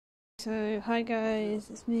So, hi guys,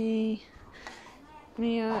 it's me,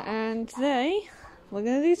 Mia, and today we're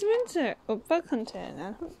going to do some insect or bug hunting,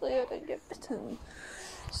 and hopefully I don't get bitten.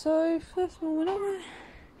 So, first of all, we're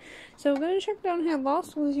going to check down here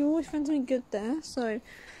last, because you always find something good there. So,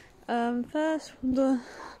 first, we're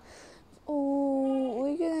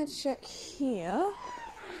going to check here.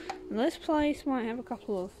 And this place might have a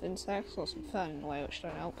couple of insects or some fern in the way, which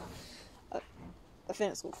don't help. I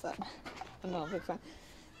think it's all fern. I'm not a big fan.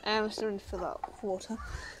 And we're starting to fill out with water.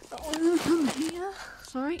 But we're going to come here,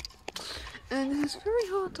 sorry. And it's very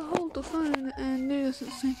hard to hold the phone and do this at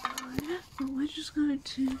the same time. But we're just going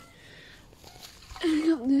to pick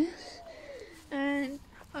up this and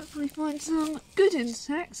hopefully find some good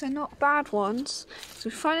insects and not bad ones. So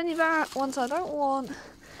if we find any bad ones I don't want,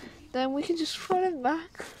 then we can just throw them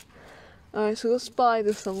back. Alright, so we've got a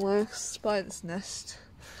spider somewhere, spider's nest.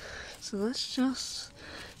 So let's just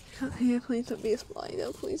cut here, please don't be a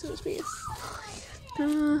spider, please don't be a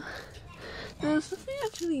spider. There's nothing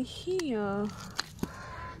actually here.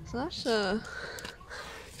 So that's a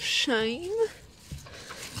shame.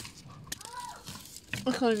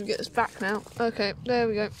 I can't even get this back now. Okay, there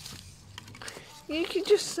we go. You can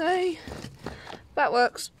just say, that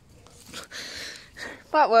works.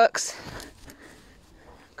 That works.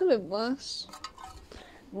 Could have been worse.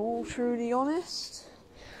 I'm all truly honest.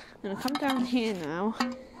 I'm going to come down here now.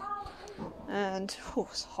 And, oh,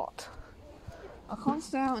 it's hot. I can't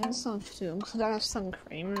stay out in the sun for too long because I don't have sun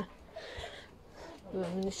cream. But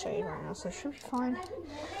I'm in the shade right now, so it should be fine.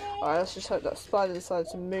 Alright, let's just hope that spider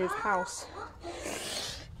decides to move house.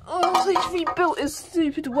 Oh, it should be built a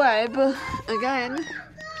stupid way, but again,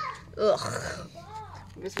 ugh.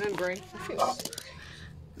 I'm just remembering. I think it's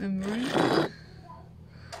remembering.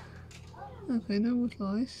 Okay, no wood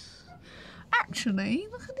lice. Actually,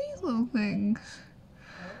 look at these little things.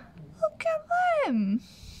 Look at them.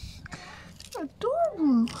 They're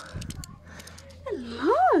adorable.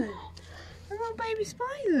 Hello. They're little baby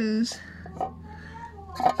spiders.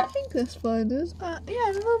 I think they're spiders. Yeah,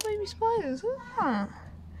 they're little baby spiders. Look at that.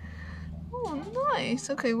 Oh, nice.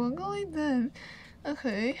 Okay, well, I'm going then.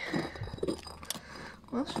 Okay.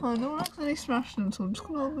 That's fine. I don't actually smash them, so I'm just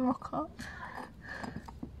going to hold the rock up.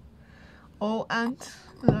 Oh, ant.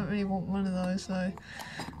 I don't really want one of those, so I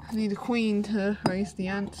need a queen to raise the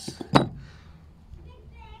ants.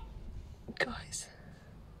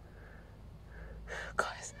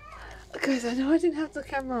 Guys, I know I didn't have the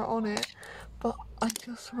camera on it, but I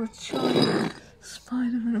just saw a giant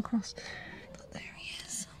spider run across. But there he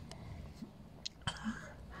is. Hi.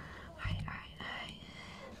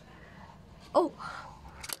 Oh!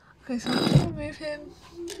 Okay, so I'm just going to move him.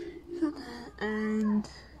 And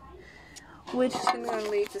we're just going to go and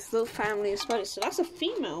leave this little family of spiders. So that's a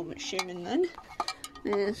female, I'm assuming then.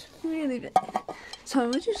 And it's really big. So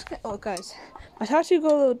we're just going to... Oh, guys. My tattoo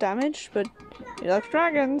got a little damaged, but he likes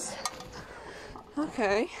dragons.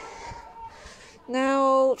 Okay.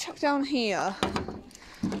 Now, check down here.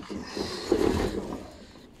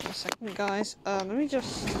 A second, guys. Let me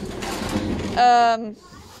just...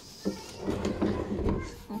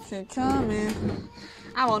 Okay, come in.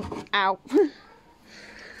 Ow.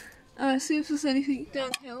 See if there's anything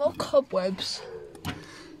down here. A lot of cobwebs.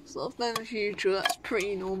 There's a lot of them as usual. That's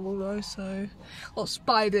pretty normal though, so... A lot of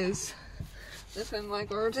spiders. This in my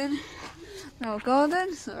garden. No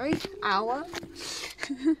garden, sorry. Ow.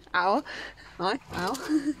 Ow. Hi, ow.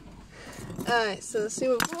 Alright, so let's see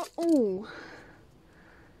what we've got. Ooh.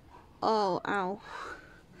 Oh, ow.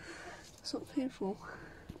 It's not painful.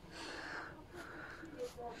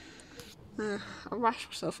 I rashed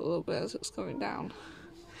myself a little bit as it's going down.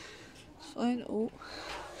 Fine. Oh.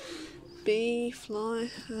 Bee, fly.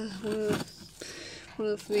 One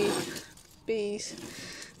of the bees.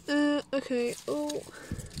 Okay. Oh.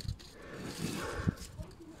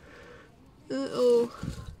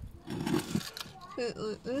 Bit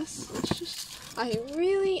like this. It's just. I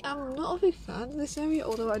really am not a big fan of this area,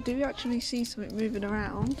 although I do actually see something moving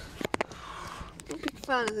around. Not a big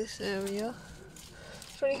fan of this area.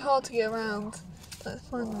 It's really hard to get around. That's the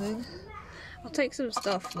fun thing. I'll take some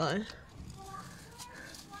stuff though.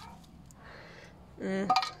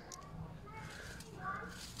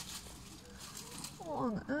 What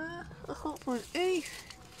on earth? I can't find anything.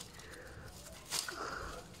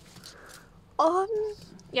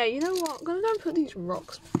 Yeah, you know what? I'm gonna go and put these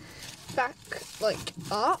rocks back, like,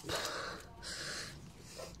 up.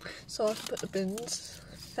 So I can put the bins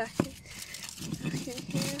back in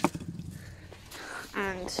here.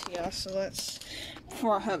 And, yeah, so let's...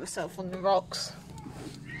 Before I hurt myself on the rocks.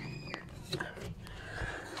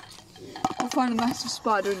 I'll find a massive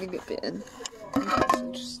spider and get bitten.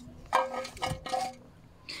 So just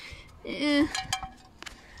Yeah.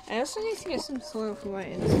 I also need to get some soil for my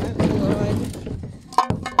insects, although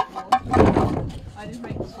I did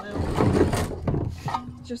make soil.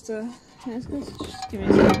 Just it's good to just give me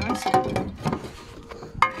some nice.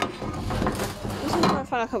 I might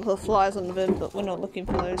find a couple of flies on the bin, but we're not looking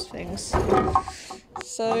for those things.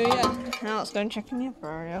 So yeah, now let's go and check in the upper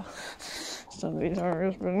area. Some of these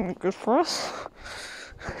areas have been good for us.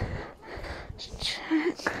 Let's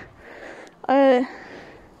check.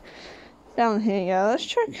 Down here, yeah, let's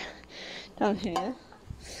check down here.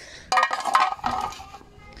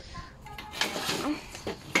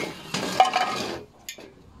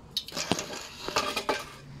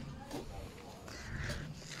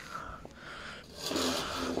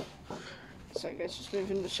 So I guess just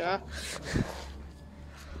move in the shower.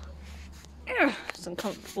 Yeah, it's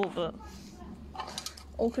uncomfortable, but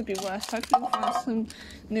all could be worse. Hopefully we'll find some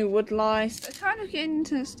new wood lice. They're kind of getting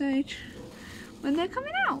to the stage when they're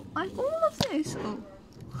coming out. Like all of this. Oh.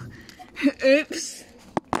 Oops.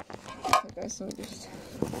 Okay, so just...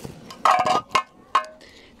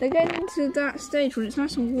 They're getting to that stage when it's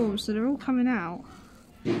nice and warm, so they're all coming out.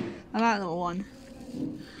 I like that little one.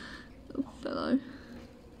 Little fellow.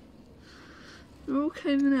 They're all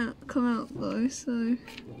come out though, so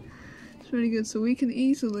it's really good. So we can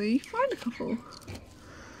easily find a couple.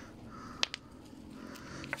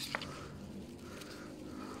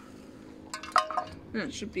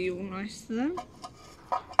 That should be all nice to them.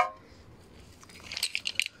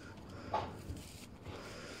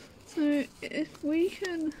 So if we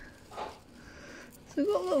can, so we've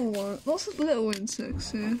got little ones, lots of little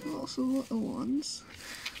insects here, lots of little ones,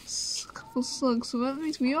 a couple of slugs, so that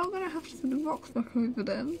means we are going to have to put the rocks back over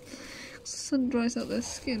them, because the sun dries out their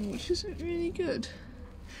skin, which isn't really good.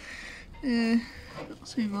 Yeah, not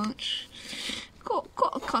too much. Got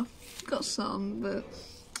a couple, got some, but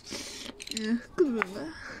yeah, good one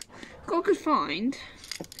there. Got a good find.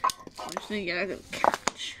 I just need to get a good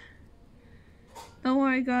catch. Don't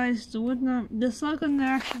worry guys, the slug on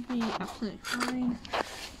there should be absolutely fine.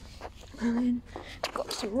 And then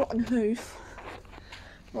got some rotten hoof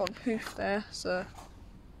there, so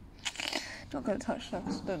not going to touch that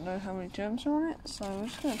because I don't know how many germs are on it. So I'm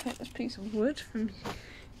just going to take this piece of wood from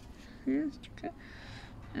here. Okay.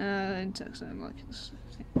 Insects don't like it.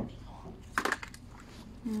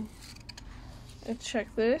 Let's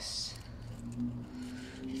check this.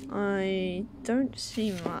 I don't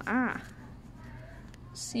see much.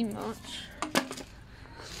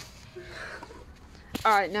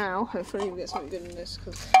 Alright, now hopefully we'll get something good in this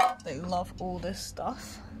because they love all this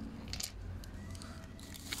stuff.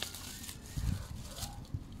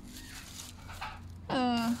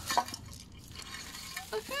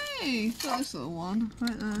 Okay, got this little one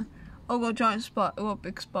right there. Oh, got a giant spider. Oh, got a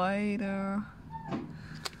big spider.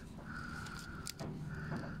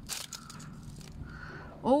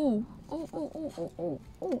 Oh.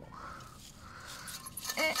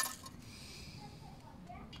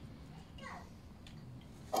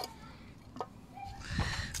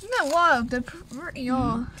 Isn't that wild? They pretty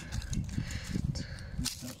are.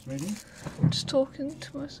 That's ready. I'm just talking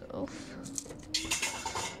to myself.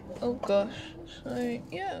 Oh gosh. So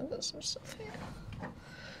yeah, I've got some stuff here.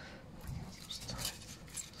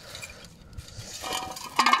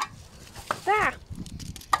 There.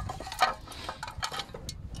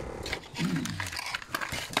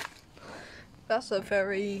 That's a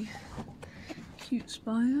very cute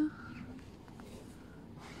spider.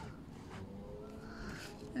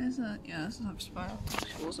 There's a, yeah, that's a type of spider.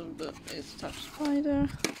 She wasn't, but it's a type of spider.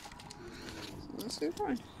 So let's go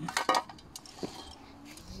fine.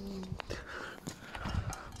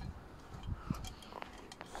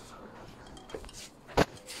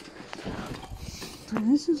 So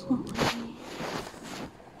this is what we need.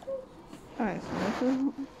 Alright, so this is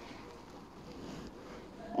what...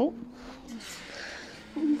 Oh.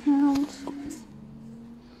 Found.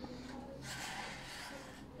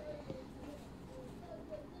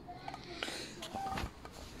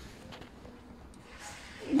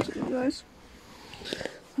 Guys,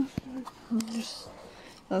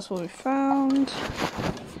 that's what we found.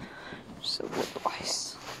 So wood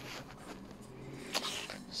lice.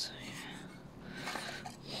 So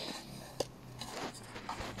yeah.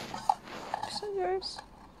 So guys.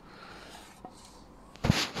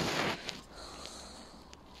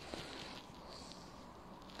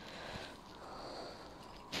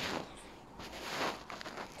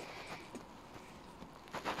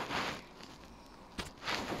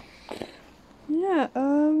 Yeah,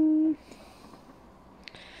 so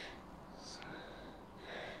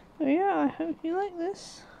yeah, I hope you like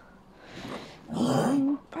this.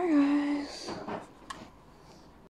 Bye guys.